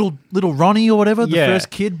 That's little Ronnie or whatever, the Yeah.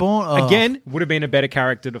 first kid born. Oh. Again, would have been a better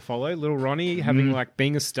character to follow. Little Ronnie having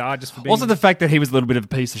being a star just for being. Also, the fact that he was a little bit of a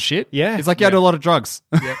piece of shit. Yeah. It's like, I do a lot of drugs.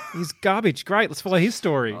 he's garbage. Great. Let's follow his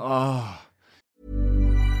story.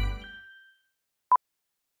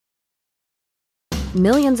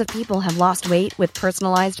 Millions of people have lost weight with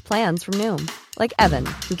personalized plans from Noom. Like Evan,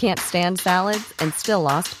 who can't stand salads and still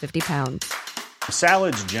lost 50 pounds.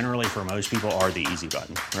 Salads generally for most people are the easy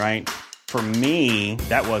button, right? For me,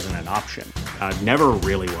 that wasn't an option. I never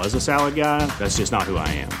really was a salad guy. That's just not who I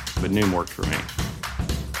am. But Noom worked for me.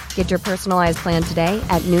 Get your personalized plan today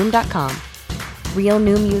at Noom.com. Real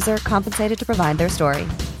Noom user compensated to provide their story.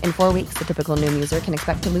 In 4 weeks, the typical Noom user can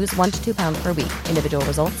expect to lose 1 to 2 pounds per week. Individual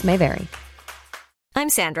results may vary. I'm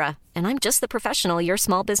Sandra, and I'm just the professional your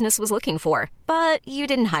small business was looking for. But you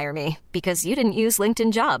didn't hire me because you didn't use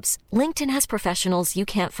LinkedIn Jobs. LinkedIn has professionals you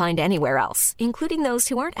can't find anywhere else, including those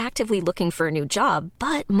who aren't actively looking for a new job,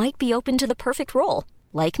 but might be open to the perfect role,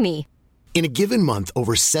 like me. In a given month,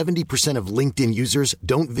 over 70% of LinkedIn users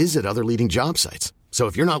don't visit other leading job sites. So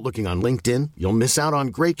if you're not looking on LinkedIn, you'll miss out on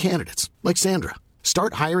great candidates like Sandra.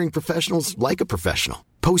 Start hiring professionals like a professional.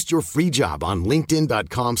 Post your free job on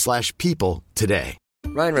linkedin.com/people today.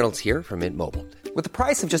 Ryan Reynolds here from Mint Mobile. With the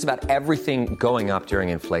price of just about everything going up during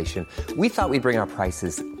inflation, we thought we'd bring our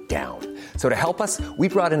prices down. So to help us, we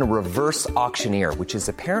brought in a reverse auctioneer, which is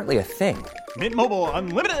apparently a thing. Mint Mobile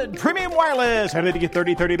Unlimited Premium Wireless. How to get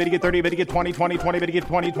 30, 30, bit to get 30, bit to get 20, 20, 20, bit to get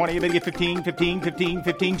 20, 20, bit to get 15, 15, 15,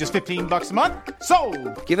 15, just $15 a month?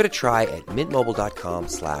 Sold! Give it a try at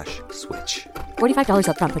mintmobile.com/switch. $45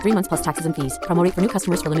 up front for 3 months plus taxes and fees. Promo rate for new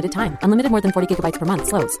customers for limited time. Unlimited more than 40 gigabytes per month.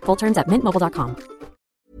 Slows full terms at mintmobile.com.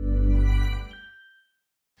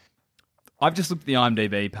 I've just looked at the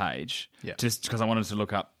IMDb page Yeah. just because I wanted to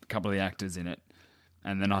look up a couple of the actors in it.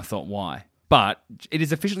 And then I thought, why? But it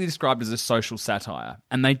is officially described as a social satire,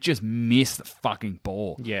 and they just miss the fucking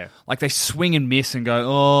ball. Yeah. Like they swing and miss and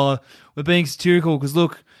go, oh, we're being satirical because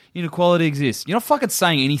look, inequality exists. You're not fucking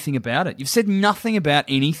saying anything about it. You've said nothing about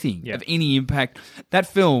anything of any impact. That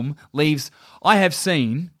film leaves, I have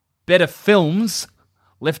seen better films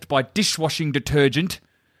left by dishwashing detergent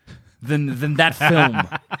than that film.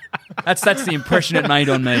 That's the impression it made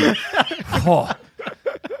on me. Oh.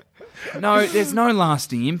 No, there's no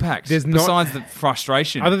lasting impact. There's not- besides the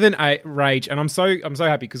frustration. Other than rage, and I'm so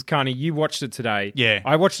happy because Carney, you watched it today. Yeah.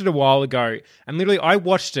 I watched it a while ago, and literally I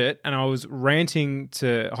watched it and I was ranting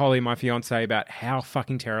to Holly, my fiance, about how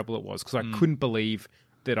fucking terrible it was because I couldn't believe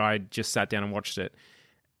that I just sat down and watched it.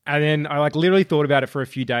 And then I literally thought about it for a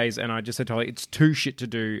few days, and I just said to Holly, "It's too shit to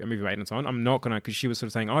do a movie maintenance on. I'm not gonna," because she was sort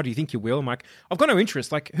of saying, "Oh, do you think you will?" I'm like, "I've got no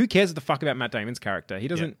interest. Like, who cares the fuck about Matt Damon's character? He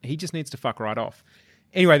doesn't. He just needs to fuck right off."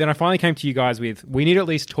 Anyway, then I finally came to you guys with, we need to at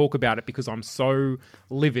least talk about it because I'm so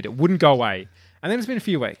livid. It wouldn't go away. And then it's been a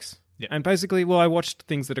few weeks. And basically, I watched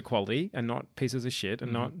things that are quality and not pieces of shit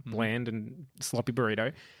and not bland and sloppy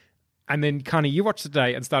burrito. And then, Connie, you watched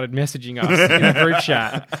today and started messaging us in a group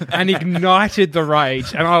chat and ignited the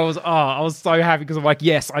rage. And I was so happy because I'm like,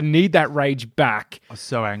 yes, I need that rage back. I was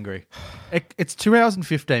so angry. It's 2 hours and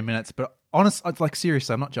 15 minutes, but honestly, like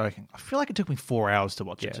seriously, I'm not joking. I feel like it took me 4 hours to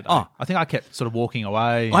watch it today. Oh. I think I kept sort of walking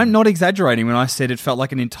away. I'm not exaggerating when I said it felt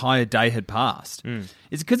like an entire day had passed. Is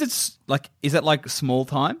it because it's like, is it like small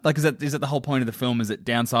time? Like, is it the whole point of the film is that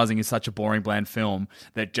downsizing is such a boring, bland film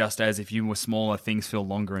that just as if you were smaller, things feel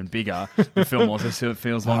longer and bigger, the film also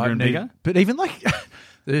feels longer and bigger? But even like,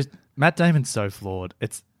 Matt Damon's so flawed.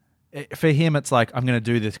 For him, it's like, I'm going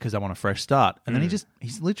to do this because I want a fresh start. And then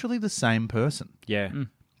he's literally the same person. Yeah.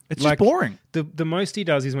 It's just boring. The most he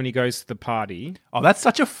does is when he goes to the party. Oh, that's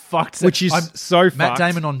such a fucked... Which is so fucked. Matt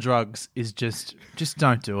Damon on drugs is just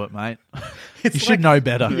don't do it, mate. You should know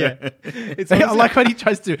better. Yeah. It's I like when he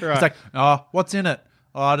tries to... Right. It's like, oh, what's in it?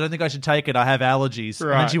 Oh, I don't think I should take it. I have allergies.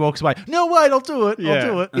 Right. And then she walks away. No, wait, I'll do it. Yeah. I'll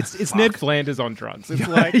do it. It's Ned Flanders on drugs. It's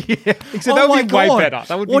like... Yeah. Except that would be way better.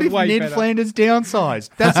 That would what be if way Ned better. Flanders downsized?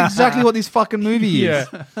 That's exactly what this fucking movie is.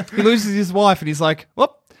 Yeah. He loses his wife and he's like,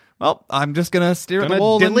 well, I'm just going to stare at the Gonna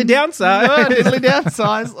wall. diddly downsize. Diddly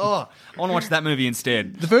downsize. Oh, I want to watch that movie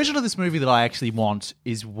instead. The version of this movie that I actually want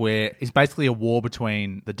is basically a war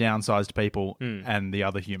between the downsized people and the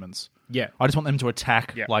other humans. Yeah. I just want them to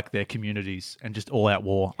attack like their communities and just all out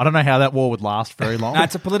war. I don't know how that war would last very long. No,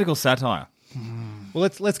 it's a political satire. Well,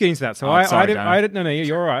 let's get into that. So sorry, no,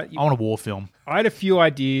 you're all right. I want a war film. I had a few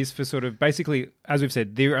ideas for sort of basically, as we've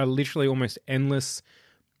said, there are literally almost endless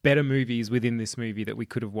better movies within this movie that we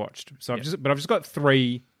could have watched. So I've just got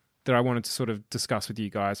 3 that I wanted to sort of discuss with you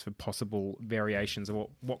guys for possible variations of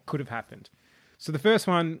what could have happened. So the first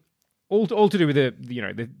one, all to do with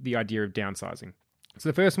the idea of downsizing. So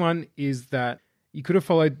the first one is that you could have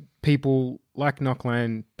followed people like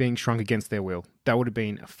Knockland being shrunk against their will. That would have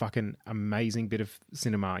been a fucking amazing bit of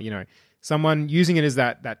cinema. You know, someone using it as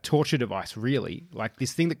that torture device, really, like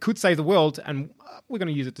this thing that could save the world, and we're going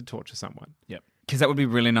to use it to torture someone. Yep. Because that would be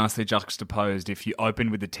really nicely juxtaposed if you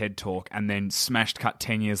opened with the TED Talk and then smashed cut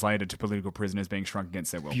 10 years later to political prisoners being shrunk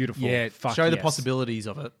against their will. Beautiful. Yeah, Fuck show the yes. possibilities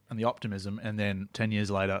of it and the optimism, and then 10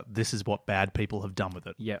 years later, this is what bad people have done with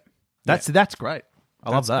it. Yeah. That's great. I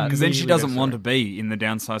love that. Because then she Immediately doesn't want to be in the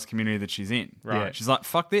downsized community that she's in. Right. Yeah. She's like,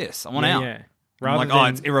 fuck this. I want out. Yeah. I'm like, oh,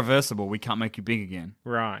 it's irreversible. We can't make you big again.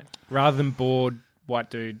 Right. Rather than bored white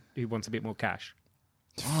dude who wants a bit more cash.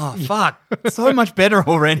 Oh, fuck. So much better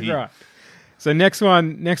already. Right. So next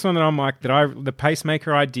one that I'm like, the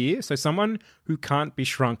pacemaker idea. So someone who can't be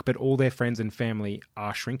shrunk, but all their friends and family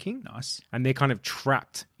are shrinking. Nice. And they're kind of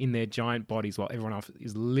trapped in their giant bodies while everyone else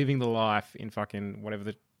is living the life in fucking whatever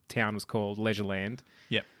the town was called, Leisureland.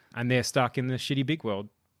 Yep. And they're stuck in the shitty big world.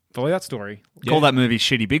 Follow that story. Call that movie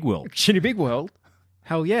Shitty Big World. Shitty big world?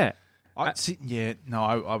 Hell yeah. I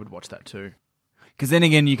would watch that too. Because then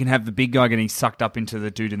again, you can have the big guy getting sucked up into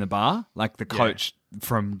the dude in the bar, like the coach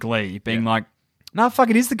from Glee, being like, no, fuck,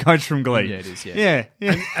 it is the coach from Glee. Yeah, it is, yeah.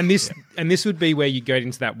 Yeah. And this would be where you go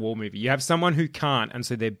into that war movie. You have someone who can't, and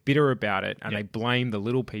so they're bitter about it, and they blame the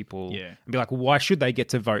little people. Yeah. And be like, well, why should they get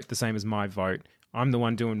to vote the same as my vote? I'm the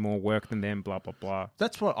one doing more work than them, blah, blah, blah.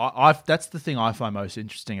 That's what that's the thing I find most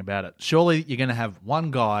interesting about it. Surely you're going to have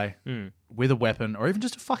one guy with a weapon or even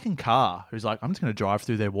just a fucking car who's like, I'm just going to drive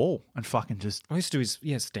through their wall and fucking just All he used to do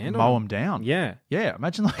is stand mow on them down. Yeah. Yeah,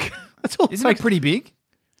 imagine like, that's all. Isn't it pretty big?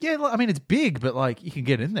 Yeah, I mean, it's big, but like you can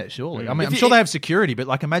get in there, surely. I mean, I'm If sure you- they have security, but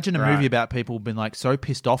like imagine a Right. movie about people being like so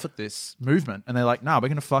pissed off at this movement and they're like, no, we're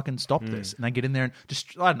going to fucking stop this. And they get in there and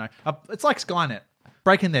just, I don't know. It's like Skynet.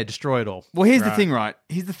 Break in there, destroy it all. Well, here's the thing, right?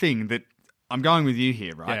 Here's the thing that I'm going with you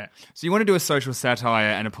here, right? Yeah. So you want to do a social satire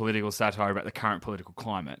and a political satire about the current political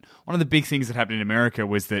climate. One of the big things that happened in America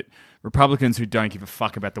was that Republicans who don't give a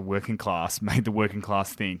fuck about the working class made the working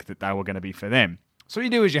class think that they were going to be for them. So what you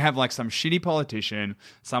do is you have like some shitty politician,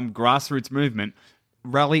 some grassroots movement,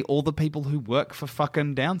 rally all the people who work for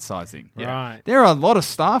fucking downsizing. Right. There are a lot of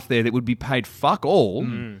staff there that would be paid fuck all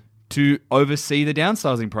to oversee the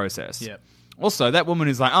downsizing process. Yep. Also, that woman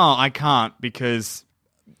is like, oh, I can't because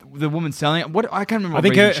the woman selling it. What I can't remember. I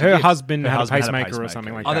think what reason her she- husband Her had a husband had a pacemaker or pacemaker.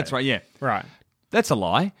 something like Oh, that. that's right. Yeah, Right. that's a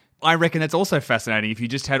lie. I reckon that's also fascinating. If you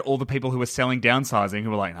just had all the people who were selling downsizing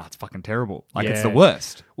who were like, "No, it's fucking terrible. Like it's the Yeah.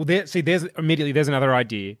 worst." Well, there's another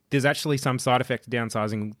idea. There's actually some side effect of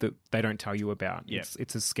downsizing that they don't tell you about. Yeah.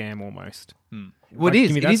 It's a scam almost. Well, Like, it is.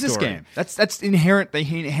 give me It that is a story. scam. That's inherent. The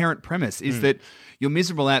inherent premise is that you're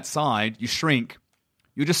miserable outside. You shrink.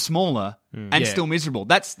 You're just smaller and Yeah. still miserable.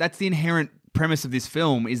 That's the inherent premise of this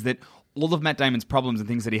film. Is that all of Matt Damon's problems and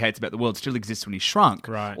things that he hates about the world still exist when he shrunk.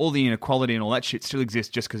 Right. All the inequality and all that shit still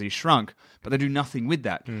exists just because he shrunk, but they do nothing with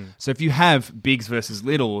that. So if you have bigs versus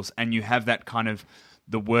littles and you have that kind of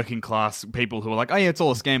the working class people who are like, oh yeah, it's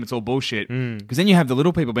all a scam, it's all bullshit. Because then you have the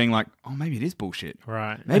little people being like, oh, maybe it is bullshit.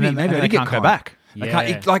 Right. Maybe And I they did get can't go conned. back. They Yeah.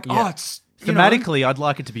 can't, like, Yeah. oh, it's... you know. Thematically, I'd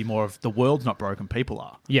like it to be more of the world's not broken, people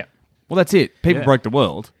are. Yeah. Well, that's it. People Yeah. broke the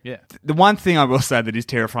world. Yeah. The one thing I will say that is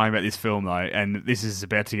terrifying about this film, though, and this is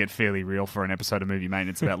about to get fairly real for an episode of Movie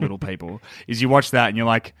Maintenance about little people, is you watch that and you're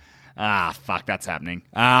like, fuck, that's happening.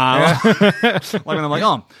 Like when I'm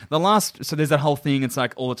like, so there's that whole thing. It's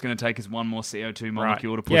like all it's going to take is one more CO2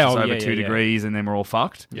 molecule to push us over 2 degrees, and then we're all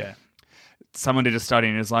fucked. Yeah. Someone did a study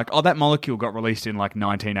and it's like, that molecule got released in like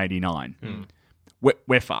 1989.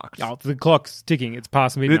 We're fucked. Oh, the clock's ticking. It's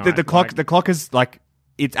past midnight. The clock is like,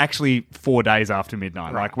 it's actually 4 days after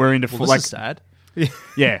midnight. Right. Like we're into Well, this is sad.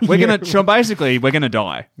 Yeah, we're gonna. So basically, we're gonna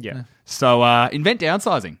die. Yeah. So invent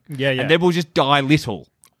downsizing. Yeah. And then we'll just die little.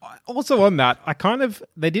 Also on that,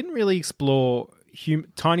 they didn't really explore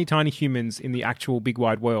tiny humans in the actual big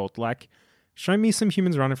wide world. Like, show me some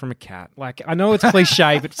humans running from a cat. Like, I know it's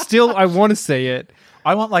cliche, but still, I want to see it.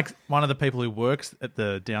 I want like one of the people who works at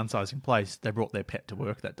the downsizing place. They brought their pet to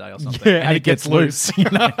work that day or something, Yeah, and it gets loose. You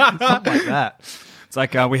know, something like that. It's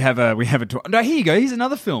like we have a. No, here you go. Here's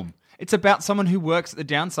another film. It's about someone who works at the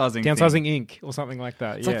downsizing thing. Inc. or something like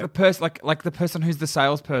that. It's like the person, like the person who's the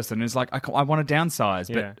salesperson who's like, I want to downsize,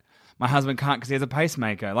 Yeah. but my husband can't because he has a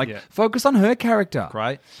pacemaker. Like, Yeah. focus on her character.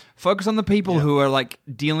 Right. Focus on the people who are like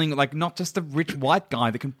dealing, like not just the rich white guy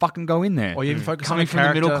that can fucking go in there. Or you even focus on coming a from the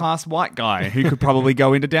character- middle class white guy who could probably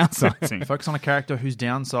go into downsizing. Focus on a character who's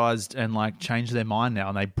downsized and like changed their mind now,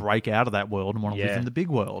 and they break out of that world and want to live Yeah. in the big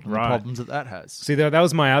world and Right. the problems that has. See, that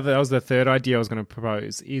was that was the third idea I was going to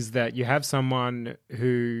propose, is that you have someone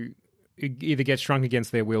who either gets shrunk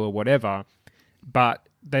against their will or whatever, but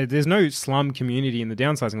there's no slum community in the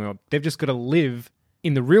downsizing world. They've just got to live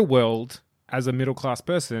in the real world as a middle-class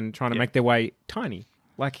person trying to make their way tiny.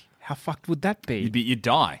 Like, how fucked would that be? You'd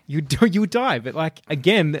die. You would die. But, like,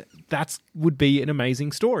 again, that would be an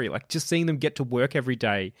amazing story. Like, just seeing them get to work every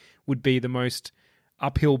day would be the most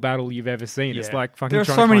uphill battle you've ever seen. It's like fucking There are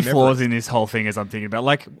trying so to many climb flaws Everest. in this whole thing as I'm thinking about.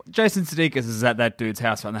 Like, Jason Sudeikis is at that dude's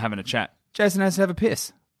house and they're having a chat. Jason has to have a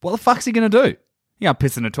piss. What the fuck's he going to do? He can't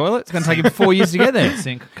piss in a toilet. It's going to take him 4 years to get there.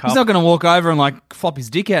 Sink, He's cup. not going to walk over and like flop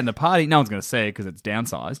his dick out in the party. No one's going to see it because it's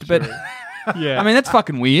downsized. But Yeah. I mean, that's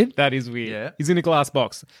fucking weird. That is weird. Yeah. He's in a glass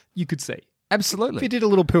box. You could see. If Absolutely. he did a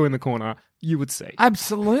little poo in the corner, you would see.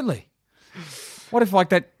 Absolutely. What if like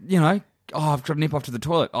that, I've got to nip off to the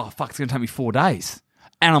toilet. Oh, fuck, it's going to take me 4 days.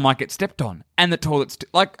 And I might get stepped on. And the toilet's,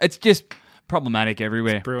 it's just problematic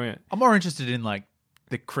everywhere. Brilliant. I'm more interested in like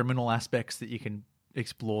the criminal aspects that you can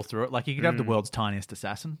explore through it. Like you could have the world's tiniest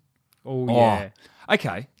assassin. Oh, yeah.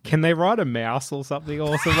 Okay. Can they ride a mouse or something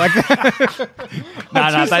awesome like that?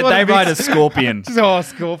 No, they ride a scorpion. Oh,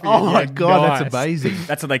 scorpion. Oh my Yeah, god, nice. that's amazing.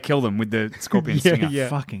 That's how they kill them, with the scorpion Yeah, stinger. yeah.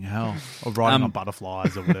 Fucking hell. Or riding on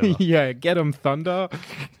butterflies or whatever. Yeah, get him, Thunder.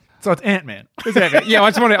 So it's Ant-Man. Yeah, I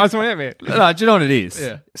just want Ant-Man. No, do you know what it is?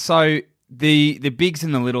 Yeah. So the bigs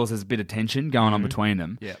and the littles, there's a bit of tension going on between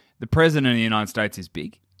them. Yeah. The president of the United States is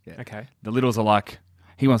big. Okay. The littles are like,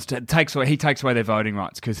 he takes away their voting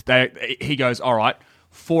rights because he goes, all right,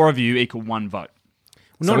 4 of you equal 1 vote.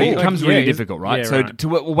 So not it all- becomes like, really yeah, difficult, right? yeah, so right. to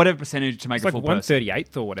whatever percentage to make It's a like full person.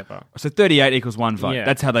 1/38 or whatever. So 38 equals 1 vote. Yeah.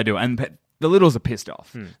 That's how they do it. And the littles are pissed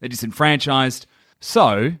off. They're disenfranchised.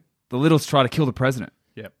 So the littles try to kill the president.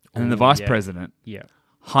 Yep. And then the vice yeah. president Yeah.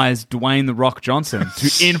 hires Dwayne The Rock Johnson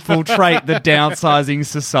to infiltrate the downsizing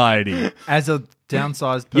society. As a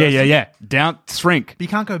downsized person. Yeah. Shrink. But you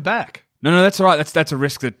can't go back. No, that's all right. That's a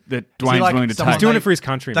risk that Dwayne's like willing to someone- take. He's doing it for his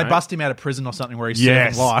country, They mate. bust him out of prison or something where he's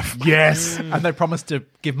Yes. serving life. Yes. And they promise to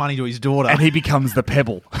give money to his daughter. And he becomes the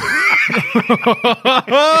pebble.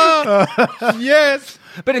 Yes.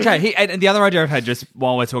 But okay, and the other idea I've had just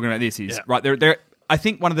while we're talking about this is, right, there. I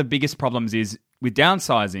think one of the biggest problems is with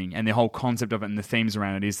downsizing and the whole concept of it and the themes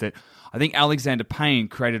around it is that I think Alexander Payne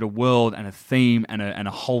created a world and a theme and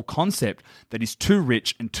a whole concept that is too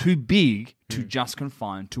rich and too big to just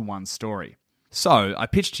confine to one story. So I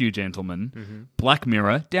pitched to you, gentlemen, Black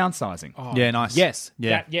Mirror downsizing. Yeah, nice. Yes.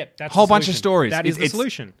 Yeah. That's Whole the bunch of solution. stories. That is the It's-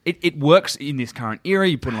 solution. It works in this current era.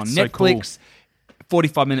 You put it on so Netflix.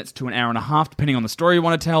 45 minutes to an hour and a half, depending on the story you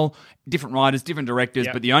want to tell. Different writers, different directors,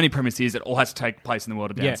 Yeah. but the only premise is it all has to take place in the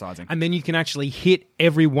world of downsizing. And then you can actually hit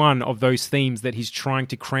every one of those themes that he's trying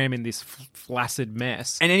to cram in this flaccid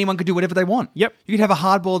mess. And anyone could do whatever they want. Yep. You could have a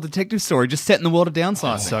hardboiled detective story just set in the world of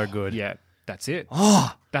downsizing. So good. Yeah. That's it.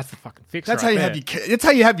 Oh, That's the fucking fix. that's right how you there. have your. That's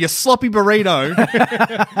how you have your sloppy burrito.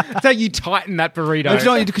 That's how you tighten that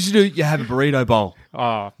burrito. Because you have a burrito bowl.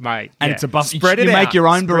 Oh, mate. And yeah. it's a buff. Spread you it make out. your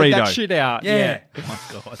own Spread burrito. that shit out. Yeah. Oh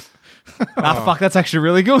my God. Fuck, that's actually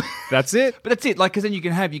really good. That's it. But that's it. Like, because then you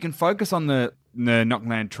can focus on the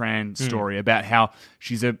Knockland Tran story about how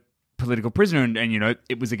she's a political prisoner and you know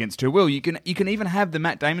it was against her will. You can even have the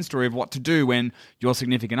Matt Damon story of what to do when your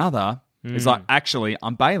significant other is like, actually,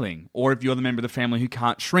 I'm bailing, or if you're the member of the family who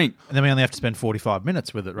can't shrink. And then we only have to spend 45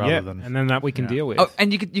 minutes with it rather Yeah. than. And then that we can deal with. Oh,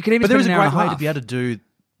 and you could even. But there was spend a an hour great and way half. to be able to do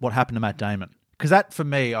what happened to Matt Damon, because that for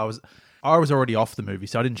me, I was already off the movie,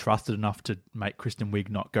 so I didn't trust it enough to make Kristen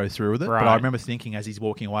Wiig not go through with it. But Right. I remember thinking as he's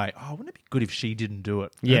walking away, oh, wouldn't it be good if she didn't do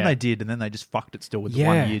it? And Yeah. then they did, and then they just fucked it still with the Yeah.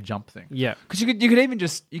 1 year jump thing. Yeah. Because you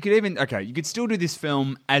could still do this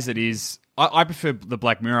film as it is. I prefer the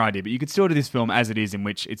Black Mirror idea, but you could still do this film as it is, in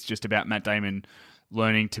which it's just about Matt Damon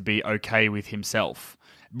learning to be okay with himself,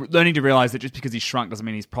 learning to realize that just because he's shrunk doesn't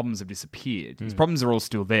mean his problems have disappeared. His problems are all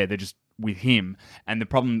still there; they're just with him, and the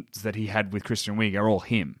problems that he had with Kristen Wiig are all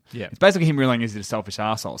him. Yeah. It's basically him realizing he's a selfish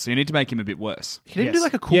asshole. So you need to make him a bit worse. He didn't Yes. do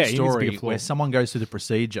like a cool Yeah, he needs to be story a flaw. where someone goes through the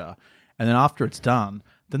procedure, and then after it's done,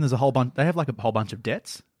 then there's a whole bunch. They have like a whole bunch of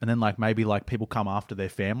debts, and then like maybe like people come after their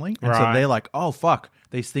family, and so Right. they're like, "Oh fuck,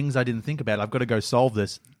 these things I didn't think about. I've got to go solve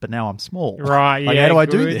this." But now I'm small. Right, Like, yeah, how do I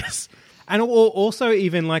do good. this? And also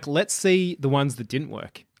even like, let's see the ones that didn't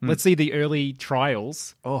work. Let's see the early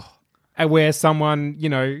trials where someone, you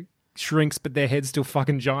know, shrinks but their head's still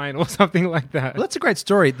fucking giant or something like that. Well, that's a great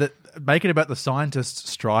story. That make it about the scientists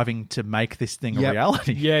striving to make this thing a Yep.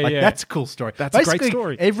 reality. Yeah, like, yeah. that's a cool story. That's a great Basically,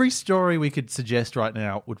 story. Every story we could suggest right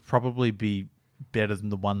now would probably be better than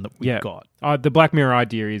the one that we've got. The Black Mirror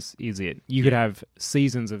idea is it. You could have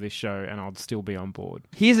seasons of this show and I'd still be on board.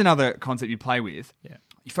 Here's another concept you play with. Yeah.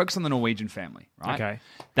 You focus on the Norwegian family, right? Okay.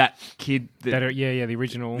 That kid, The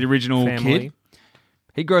original kid. family.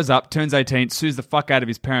 He grows up, turns 18, sues the fuck out of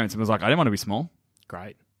his parents, and was like, "I didn't want to be small.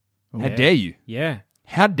 Great. How dare you? Yeah.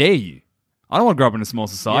 How dare you? I don't want to grow up in a small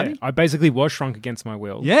society." Yeah. I basically was shrunk against my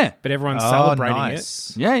will. Yeah. But everyone's Oh, celebrating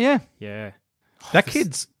nice. Yeah, yeah. it. Yeah. That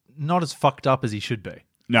kid's not as fucked up as he should be.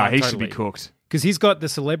 No, Oh, he should be totally. cooked. Because he's got the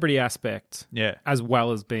celebrity aspect Yeah. as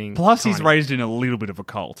well as being Plus, he's tiny. raised in a little bit of a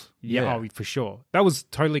cult. Yeah, oh, for sure. That was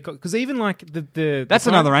totally because even like the That's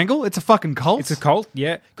another angle. It's a fucking cult. It's a cult,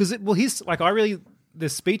 yeah. Because his like the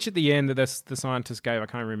speech at the end that the scientist gave, I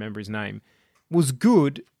can't remember his name, was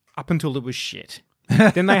good up until it was shit.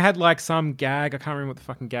 Then they had like some gag, I can't remember what the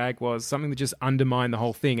fucking gag was, something that just undermined the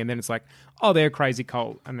whole thing. And then it's like, oh, they're a crazy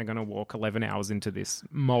cult and they're going to walk 11 hours into this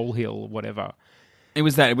molehill or whatever. It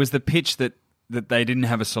was that. It was the pitch that they didn't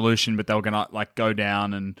have a solution, but they were going to like go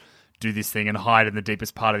down and do this thing and hide in the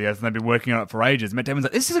deepest part of the earth, and they've been working on it for ages. Matt Damon's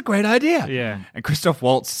like, "This is a great idea." Yeah. And Christoph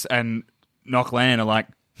Waltz and Knockland are like,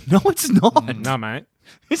 "No, it's not. No, mate.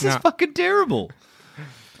 This is fucking terrible."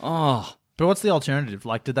 Oh. But what's the alternative?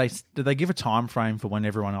 Like, did they give a time frame for when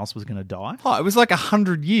everyone else was going to die? Oh, it was like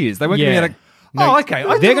 100 years. They weren't Yeah. going to. No, oh, okay. I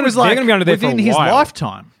thought they're it gonna- was they're like gonna be under there for within a his while.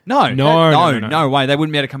 lifetime. No way. They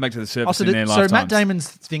wouldn't be able to come back to the surface Oh, so, in their so lifetimes. Matt Damon's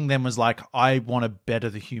thing then was like, I want to better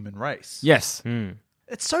the human race. Yes.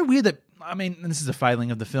 It's so weird that, I mean, and this is a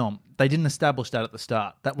failing of the film, they didn't establish that at the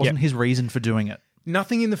start. That wasn't Yep. his reason for doing it.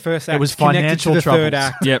 Nothing in the first act was connected financial to the third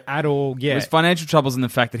troubles. act Yep. at all. Yeah. It was financial troubles and the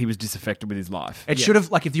fact that he was disaffected with his life. It should have,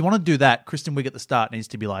 like, if you want to do that, Kristen Wiig at the start needs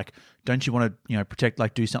to be like, don't you want to, protect,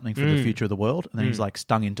 like, do something for the future of the world? And then he's like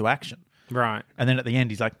stung into action. right. And then at the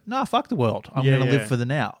end, he's like, nah, fuck the world. I'm Yeah, going to yeah. live for the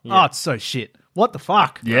now. Yeah. Oh, it's so shit. What the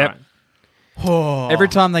fuck? Yep. Right. Every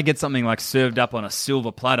time they get something like served up on a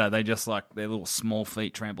silver platter, they just like their little small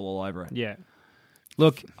feet trample all over it. Yeah.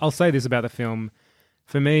 Look, I'll say this about the film.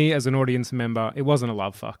 For me, as an audience member, it wasn't a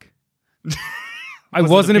love fuck. It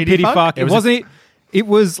wasn't a pity fuck. It wasn't. It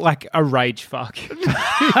was like a rage fuck.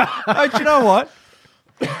 Oh, do you know what?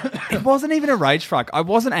 It wasn't even a rage fuck. I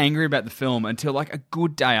wasn't angry about the film until like a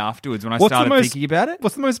good day afterwards when I started thinking about it.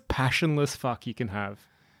 What's the most passionless fuck you can have?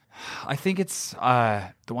 I think it's the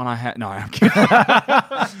one I had. No, I'm kidding.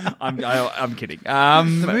 I'm kidding.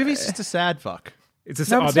 The movie's just a sad fuck. It's a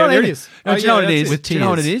No, it's there not it even. is. No, Oh, do you know what it that's is? With Do you know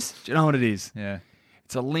what it tears. is? Do you know what it is? Yeah.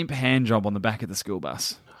 It's a limp hand job on the back of the school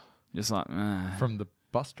bus. Just like, From the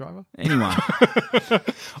bus driver? anyway.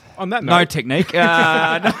 On that No note, technique.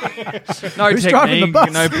 No Who's driving the technique.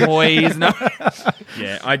 bus? No poise. No.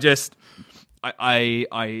 Yeah,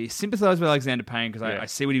 I sympathise with Alexander Payne because I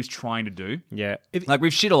see what he was trying to do. yeah. Like,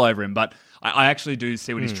 we've shit all over him, but I actually do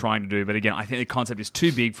see what he's trying to do. But again, I think the concept is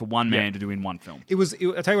too big for one man to do in one film. I'll tell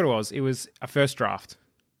you what it was. It was a first draft.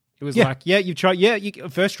 It was Yeah. like, yeah, you've tried. Yeah,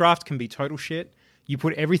 first draft can be total shit. You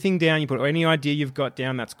put everything down, you put any idea you've got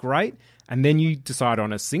down, that's great. And then you decide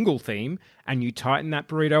on a single theme and you tighten that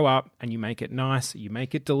burrito up and you make it nice, you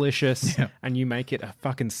make it delicious, and you make it a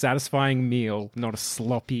fucking satisfying meal, not a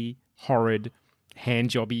sloppy, horrid,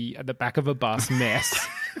 hand jobby at the back of a bus mess.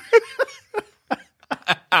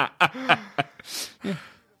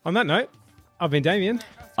 On that note, I've been Damien.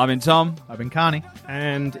 I've been Tom. I've been Carney.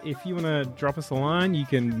 And if you want to drop us a line, you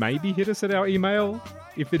can maybe hit us at our email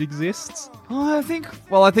if it exists. Oh, I think,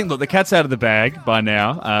 look, the cat's out of the bag by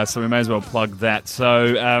now, so we may as well plug that.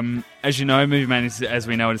 So, as you know, Movie Man, as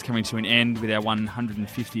we know it, is coming to an end with our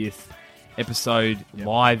 150th episode,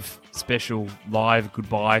 live special, live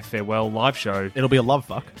goodbye, farewell, live show. It'll be a love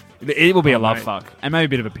fuck. It will be a love fuck, and maybe a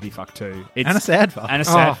bit of a pity fuck too. And a sad fuck. And a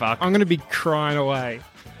sad fuck. I'm going to be crying away.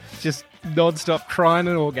 Just non-stop crying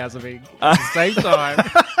and orgasming at the same time.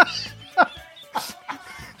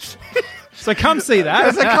 So come see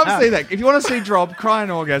that. If you want to see Drob cry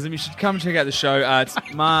an orgasm, you should come check out the show. It's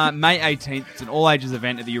May 18th. It's an all-ages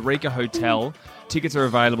event at the Eureka Hotel. Tickets are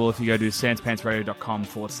available if you go to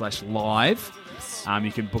sanspantsradio.com/live.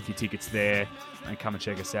 You can book your tickets there and come and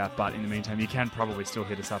check us out. But in the meantime, you can probably still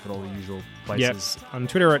hit us up at all the usual places. Yes, on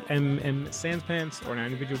Twitter at MMSanspants or on our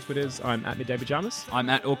individual Twitters. I'm at Midday Pajamas. I'm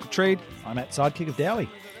at Orchid Treed. I'm at Sidekick of Dowie.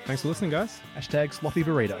 Thanks for listening, guys. # sloppy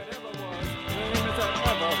burrito.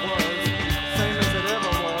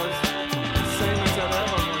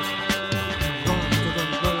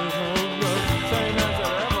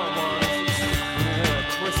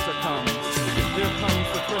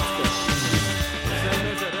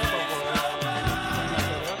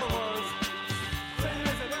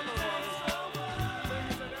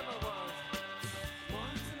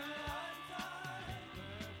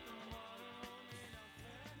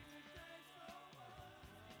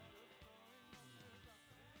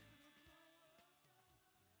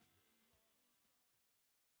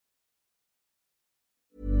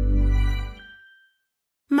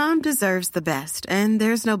 Mom deserves the best, and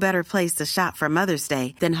there's no better place to shop for Mother's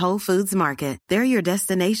Day than Whole Foods Market. They're your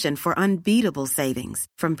destination for unbeatable savings,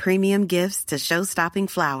 from premium gifts to show-stopping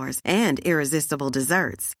flowers and irresistible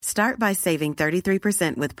desserts. Start by saving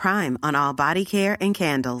 33% with Prime on all body care and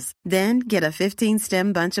candles. Then get a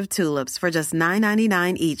 15-stem bunch of tulips for just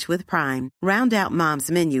 $9.99 each with Prime. Round out Mom's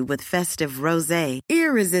menu with festive rosé,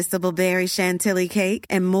 irresistible berry chantilly cake,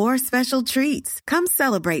 and more special treats. Come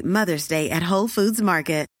celebrate Mother's Day at Whole Foods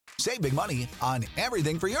Market. Save big money on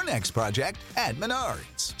everything for your next project at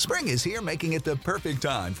Menards. Spring is here, making it the perfect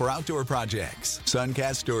time for outdoor projects.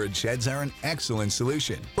 Suncast storage sheds are an excellent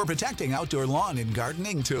solution for protecting outdoor lawn and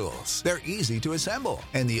gardening tools. They're easy to assemble,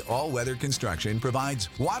 and the all-weather construction provides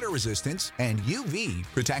water resistance and UV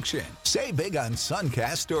protection. Save big on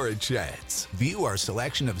Suncast storage sheds. View our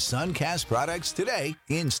selection of Suncast products today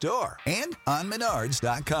in store and on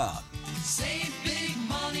Menards.com. Save big.